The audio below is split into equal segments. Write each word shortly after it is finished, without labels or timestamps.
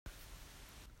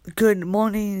Good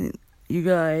morning, you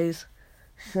guys.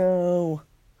 So,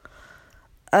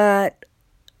 at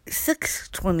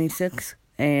 6:26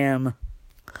 a.m.,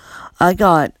 I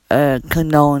got a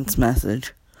condolence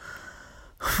message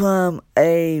from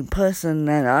a person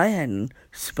that I hadn't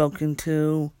spoken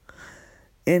to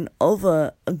in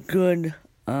over a good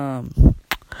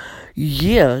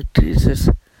year. Jesus,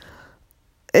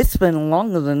 it's been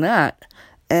longer than that.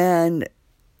 And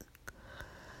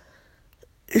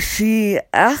she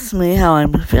asked me how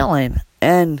I'm feeling,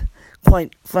 and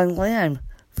quite frankly, I'm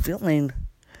feeling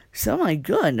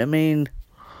semi-good. I mean,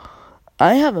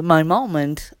 I have my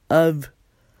moment of,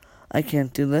 I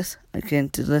can't do this, I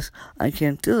can't do this, I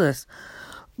can't do this.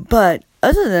 But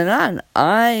other than that,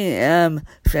 I am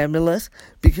fabulous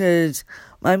because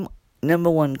my number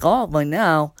one goal right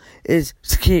now is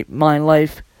to keep my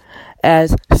life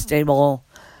as stable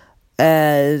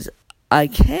as I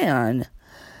can.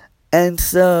 And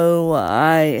so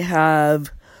I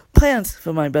have plans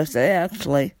for my birthday,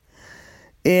 actually,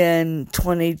 in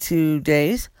 22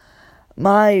 days.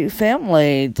 My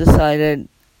family decided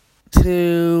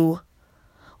to,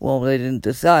 well, they didn't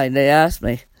decide, they asked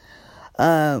me.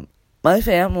 My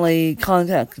family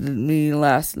contacted me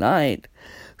last night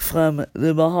from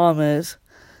the Bahamas,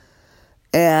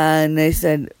 and they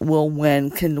said, well,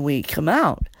 when can we come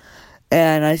out?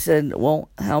 And I said, well,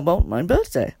 how about my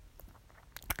birthday?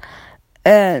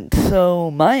 And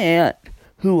so my aunt,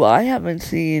 who I haven't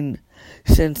seen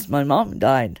since my mom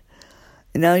died.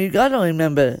 Now you gotta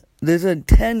remember, there's a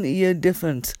 10-year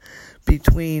difference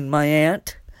between my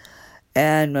aunt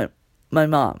and my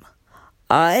mom.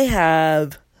 I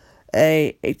have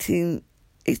a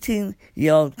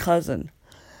 18-year-old cousin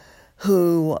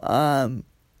who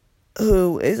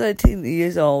is 18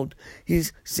 years old.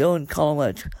 He's still in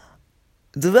college.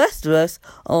 The rest of us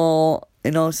are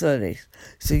in our 30s.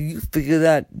 So you figure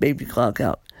that baby clock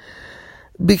out.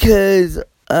 Because,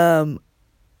 and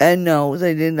no,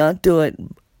 they did not do it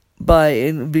by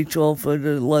in vitro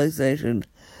fertilization.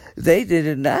 They did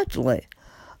it naturally.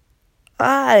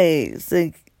 I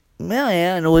think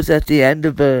Marianne was at the end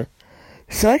of her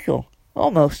cycle.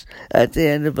 Almost at the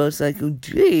end of her cycle.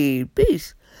 Gee,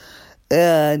 peace.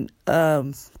 And,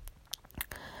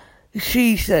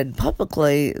 she said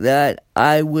publicly that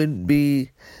I would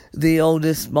be the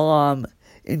oldest mom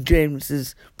in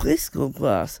James's preschool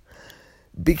class.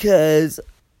 Because,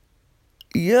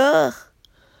 I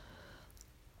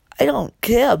don't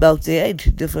care about the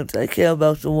age difference. I care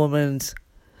about the woman's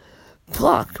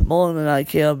clock more than I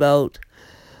care about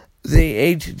the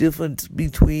age difference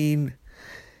between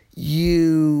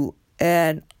you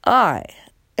and I.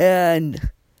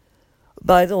 And,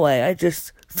 by the way, I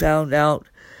just found out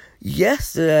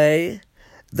yesterday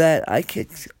that I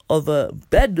kicked over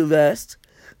bed rest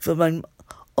for my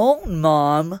own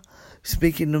mom.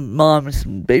 Speaking of moms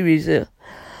and babies here,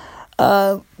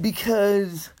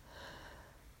 because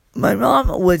my mom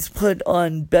was put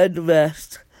on bed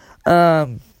rest,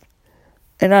 and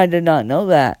I did not know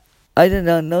that. I did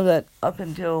not know that up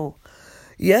until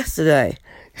yesterday.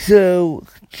 So,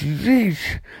 geez,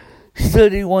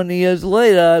 31 years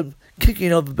later, I'm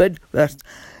kicking over bed rest.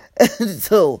 And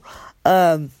so,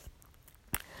 her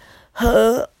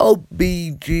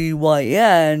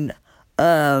OBGYN,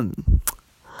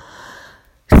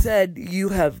 said you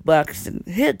have Braxton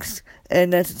Hicks,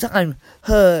 and at the time,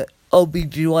 her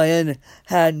OBGYN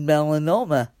had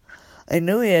melanoma. I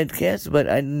knew he had cancer, but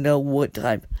I didn't know what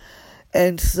type.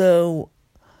 And so,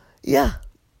 yeah,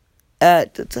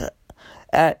 at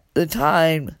the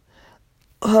time,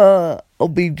 her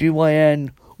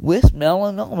OBGYN with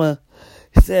melanoma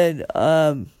said,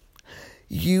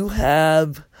 you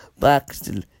have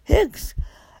Braxton Hicks.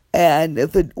 And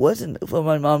if it wasn't for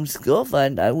my mom's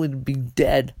girlfriend, I would be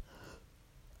dead.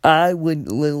 I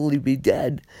would literally be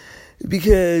dead.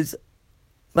 Because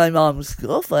my mom's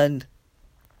girlfriend,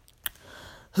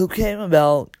 who came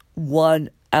about 1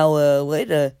 hour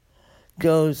later,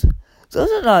 goes, those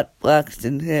are not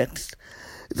Braxton Hicks.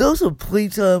 Those are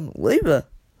preterm labor,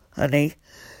 honey.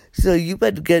 So you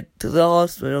better get to the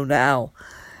hospital now.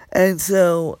 And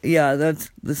so, yeah, that's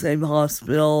the same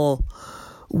hospital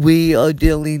we are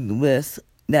dealing with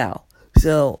now.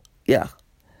 So, yeah.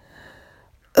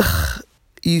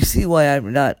 You see why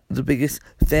I'm not the biggest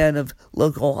fan of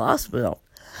local hospital.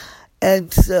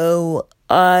 And so,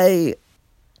 I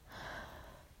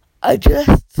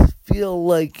just feel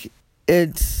like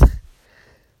it's,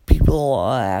 people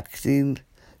are acting,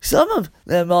 some of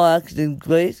them are acting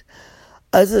great,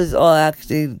 others are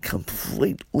acting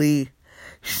completely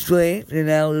strange and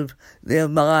out of their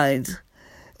minds.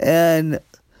 And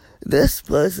this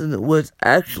person was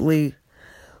actually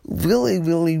really,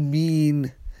 really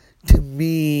mean to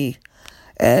me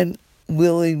and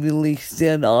really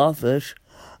standoffish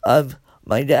of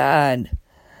my dad.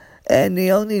 And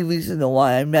the only reason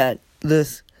why I met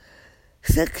this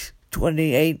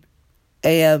 6:28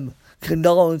 a.m.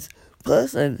 condolence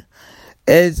person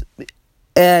is,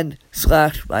 and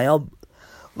slash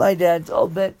my dad's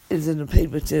obit is in the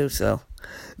paper too, so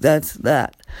that's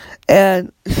that.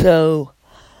 And so,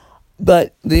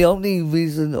 but the only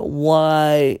reason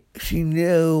why she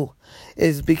knew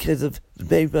is because of the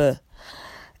paper,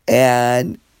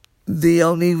 and the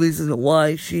only reason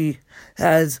why she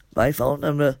has my phone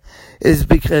number is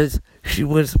because she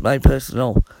was my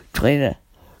personal trainer,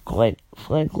 quite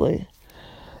frankly.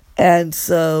 And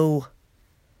so,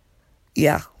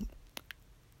 yeah.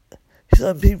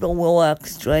 Some people will act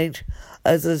strange,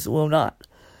 others will not.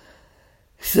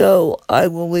 So, I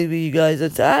will leave you guys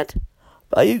at that.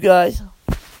 Bye, you guys.